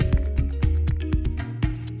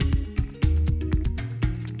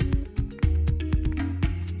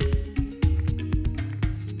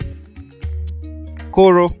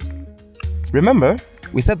Koro. Remember,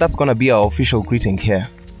 we said that's gonna be our official greeting here.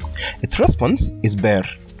 Its response is Ber,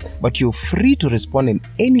 but you're free to respond in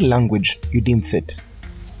any language you deem fit.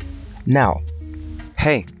 Now,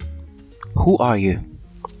 hey, who are you?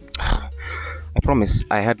 I promise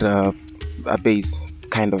I had a bass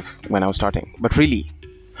kind of when I was starting, but really,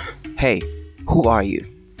 hey, who are you?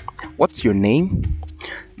 What's your name?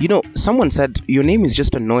 You know, someone said your name is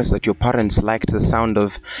just a noise that your parents liked the sound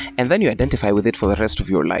of, and then you identify with it for the rest of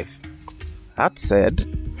your life. That said,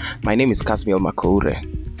 my name is Kasmiel Makoure.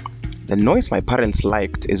 The noise my parents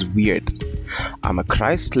liked is weird. I'm a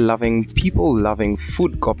Christ-loving, people-loving,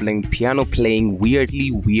 food-gobbling, piano-playing, weirdly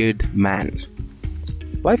weird man.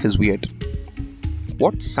 Life is weird.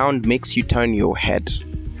 What sound makes you turn your head?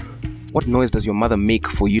 What noise does your mother make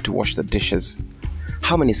for you to wash the dishes?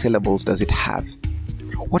 How many syllables does it have?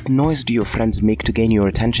 What noise do your friends make to gain your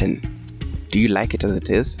attention? Do you like it as it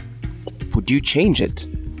is? Would you change it?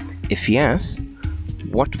 If yes,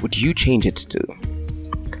 what would you change it to?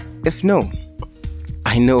 If no,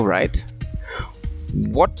 I know, right?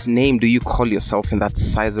 What name do you call yourself in that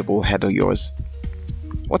sizable head of yours?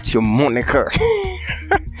 What's your moniker?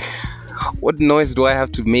 What noise do I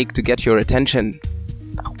have to make to get your attention?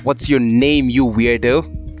 What's your name, you weirdo?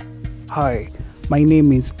 Hi, my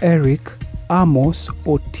name is Eric Amos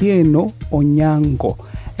Otieno Onyango,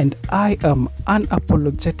 and I am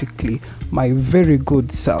unapologetically my very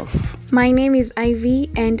good self. My name is Ivy,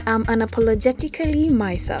 and I'm unapologetically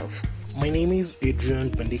myself. My name is Adrian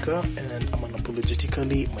Bandika, and I'm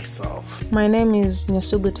unapologetically myself. My name is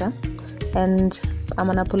Nyasubuta, and I'm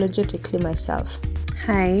unapologetically myself.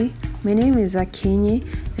 Hi, my name is Akinyi,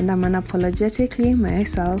 and I'm unapologetically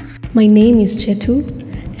myself. My name is Chetu,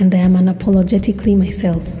 and I am unapologetically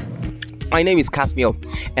myself. My name is Kasmiel,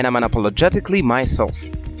 and I'm unapologetically myself.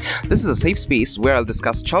 This is a safe space where I'll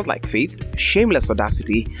discuss childlike faith, shameless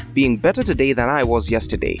audacity, being better today than I was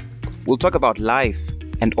yesterday. We'll talk about life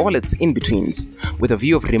and all its in-betweens, with a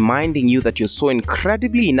view of reminding you that you're so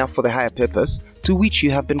incredibly enough for the higher purpose to which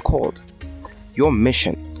you have been called. Your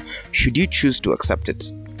mission, should you choose to accept it.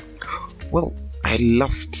 Well, I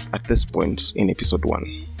laughed at this point in episode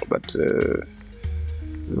 1, but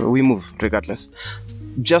we move regardless.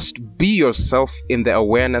 Just be yourself in the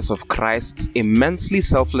awareness of Christ's immensely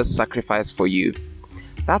selfless sacrifice for you.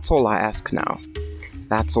 That's all I ask now.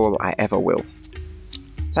 That's all I ever will.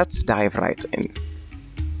 Let's dive right in.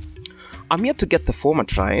 I'm yet to get the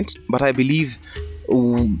format right, but I believe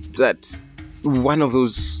that one of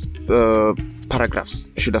those paragraphs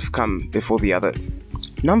should have come before the other.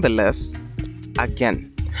 Nonetheless,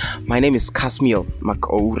 again, my name is Kasmiel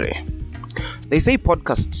Makoure. They say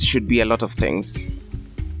podcasts should be a lot of things.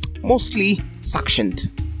 Mostly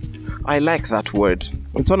suctioned. I like that word.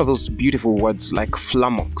 It's one of those beautiful words like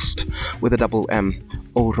flummoxed with a double M,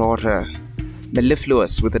 aurora,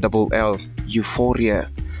 mellifluous with a double L,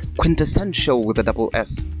 euphoria, quintessential with a double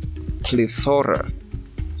S, plethora,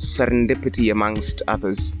 serendipity amongst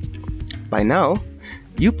others. By now,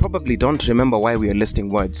 you probably don't remember why we are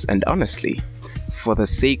listing words, and honestly, for the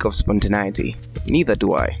sake of spontaneity, neither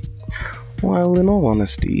do I. Well, in all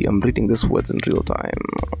honesty, I'm reading these words in real time.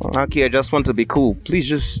 Okay, I just want to be cool. Please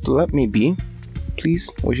just let me be. Please,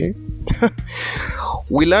 okay?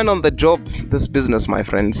 We learn on the job this business, my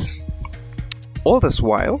friends. All this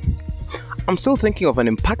while, I'm still thinking of an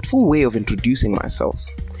impactful way of introducing myself.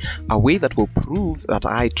 A way that will prove that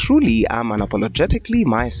I truly am unapologetically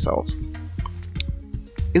myself.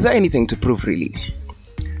 Is there anything to prove, really?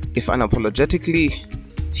 If unapologetically...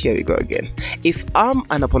 Here we go again. If I'm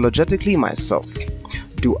unapologetically myself,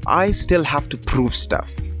 do I still have to prove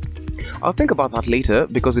stuff? I'll think about that later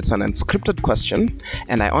because it's an unscripted question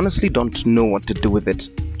and I honestly don't know what to do with it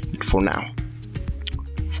for now.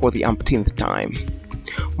 For the umpteenth time,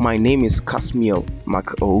 my name is Kasmiel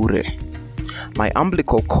Makoure. My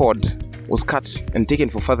umbilical cord was cut and taken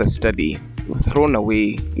for further study, thrown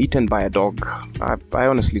away, eaten by a dog. I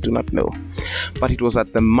honestly do not know. But it was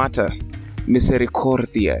at the Mater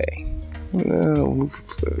Misericordiae.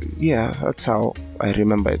 Yeah, that's how I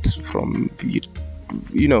remember it from.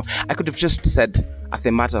 You know, I could have just said at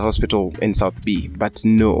the Mater Hospital in South B, but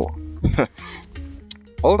no.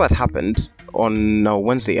 All that happened on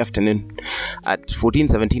Wednesday afternoon at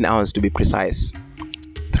 14:17 hours to be precise.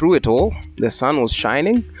 Through it all, the sun was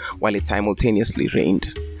shining while it simultaneously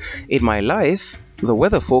rained. In my life, the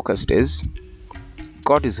weather forecast is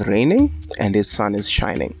God is raining and his sun is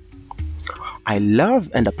shining. I love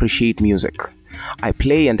and appreciate music. I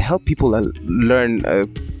play and help people learn a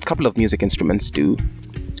couple of music instruments too.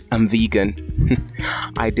 I'm vegan.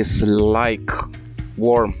 I dislike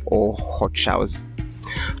warm or hot showers.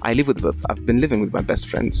 I've been living with my best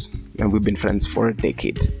friends, and we've been friends for a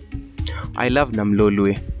decade. I love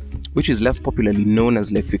Namlolwe, which is less popularly known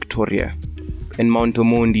as Lake Victoria, and Mount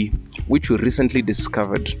Omondi, which we recently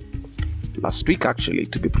discovered. Last week, actually,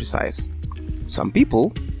 to be precise.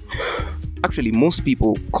 Most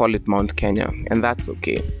people call it Mount Kenya, and that's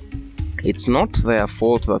okay. It's not their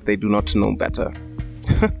fault that they do not know better.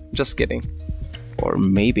 Just kidding. Or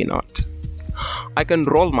maybe not. I can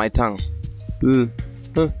roll my tongue.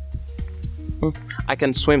 I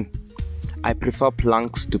can swim. I prefer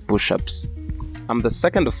planks to push-ups. I'm the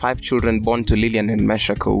second of 5 children born to Lillian and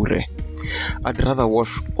Mesha Koure. I'd rather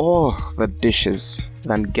wash all the dishes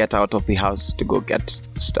than get out of the house to go get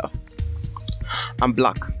stuff. I'm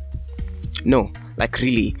black. No, like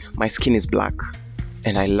really, my skin is black.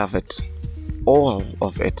 And I love it. All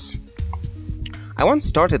of it. I once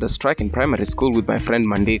started a strike in primary school with my friend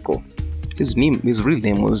Mandeko. His real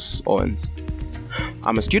name was Owens.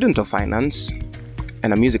 I'm a student of finance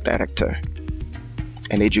and a music director,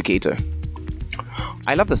 an educator.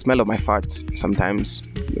 I love the smell of my farts sometimes,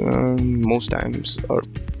 most times, or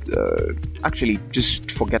actually just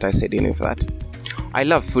forget I said any of that. I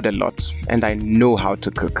love food a lot and I know how to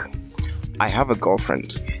cook. I have a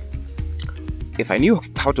girlfriend. If I knew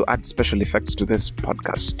how to add special effects to this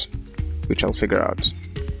podcast, which I'll figure out,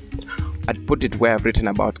 I'd put it where I've written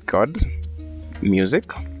about God,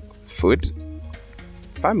 music, food,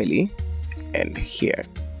 family, and here.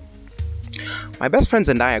 My best friends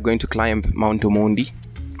and I are going to climb Mount Omondi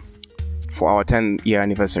for our 10-year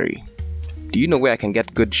anniversary. Do you know where I can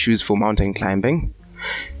get good shoes for mountain climbing?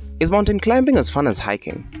 Is mountain climbing as fun as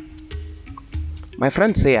hiking? My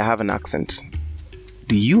friends say I have an accent.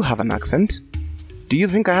 Do you have an accent? Do you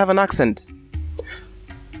think I have an accent?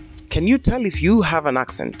 Can you tell if you have an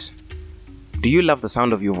accent? Do you love the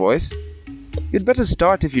sound of your voice? You'd better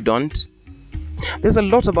start if you don't. There's a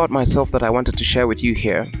lot about myself that I wanted to share with you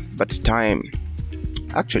here, but time.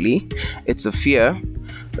 Actually, it's a fear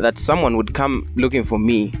that someone would come looking for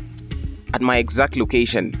me at my exact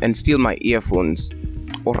location and steal my earphones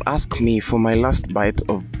or ask me for my last bite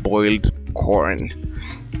of boiled corn.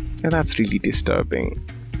 And that's really disturbing.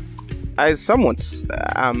 I somewhat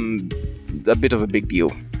am a bit of a big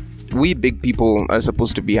deal. We big people are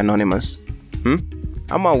supposed to be anonymous.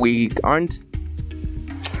 Ama we aren't?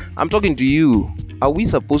 I'm talking to you. Are we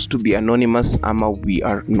supposed to be anonymous? Ama we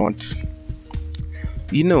are not?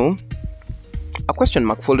 You know, a question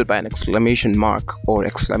mark followed by an exclamation mark or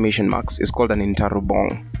exclamation marks is called an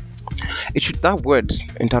interrobang. That word,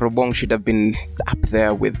 interrobang, should have been up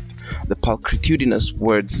there with the pulchritudinous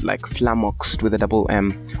words like flummoxed with a double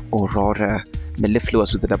M, aurora,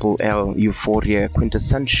 mellifluous with a double L, euphoria,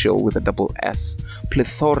 quintessential with a double S,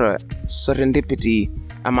 plethora, serendipity,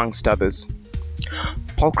 amongst others.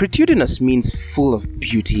 Pulchritudinous means full of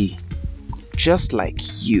beauty, just like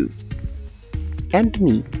you and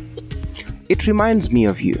me. It reminds me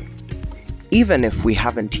of you, even if we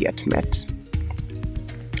haven't yet met.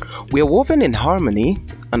 We are woven in harmony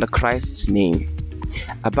under Christ's name.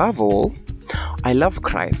 Above all, I love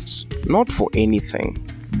Christ, not for anything,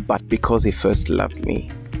 but because he first loved me.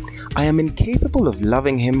 I am incapable of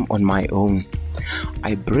loving him on my own.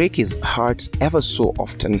 I break his heart ever so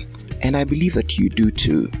often, and I believe that you do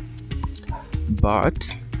too.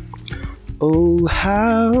 But, oh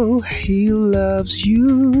how he loves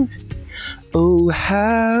you. Oh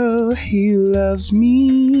how he loves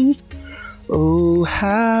me. Oh,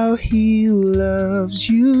 how he loves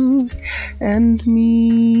you and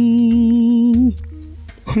me.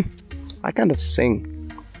 I kind of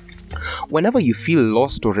sing. Whenever you feel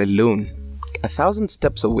lost or alone, 1,000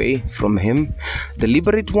 steps away from him,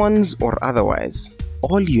 deliberate ones or otherwise,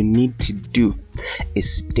 all you need to do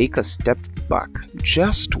is take a step back,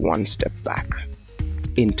 just one step back,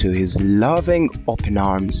 into his loving open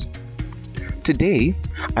arms. Today,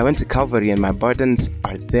 I went to Calvary and my burdens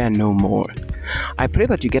are there no more. I pray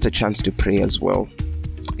that you get a chance to pray as well.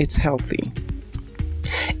 It's healthy.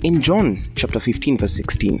 In John chapter 15 verse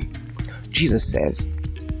 16, Jesus says,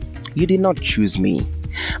 "You did not choose me,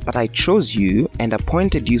 but I chose you and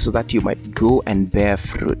appointed you so that you might go and bear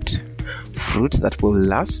fruit. Fruit that will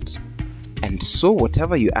last. And so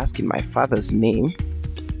whatever you ask in my Father's name,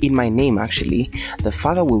 in my name actually, the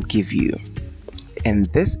Father will give you." And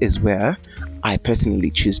this is where I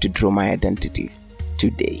personally choose to draw my identity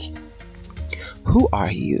today. Who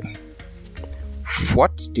are you?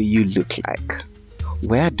 What do you look like?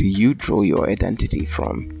 Where do you draw your identity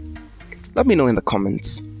from? Let me know in the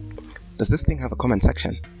comments. Does this thing have a comment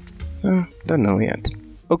section? Don't know yet.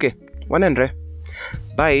 Okay, Wanendre.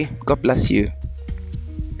 Bye. God bless you.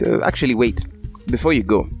 Actually, wait. Before you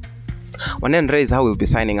go, Wanendre is how we'll be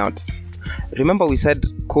signing out. Remember we said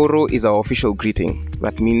Koro is our official greeting.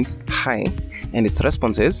 That means hi, and its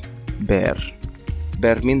response is Ber.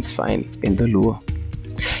 Ber means fine in the Luo.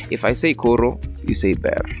 If I say Koro, you say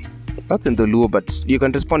Ber. That's in the Luo, but you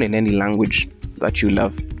can respond in any language that you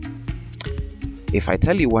love. If I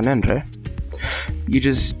tell you Wanendre, you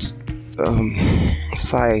just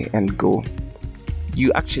sigh and go.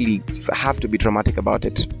 You actually have to be dramatic about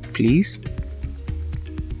it, please.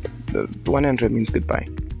 Wanendre means goodbye.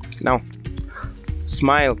 Now,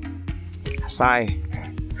 smile, sigh,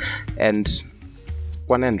 and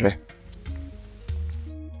Wanendre.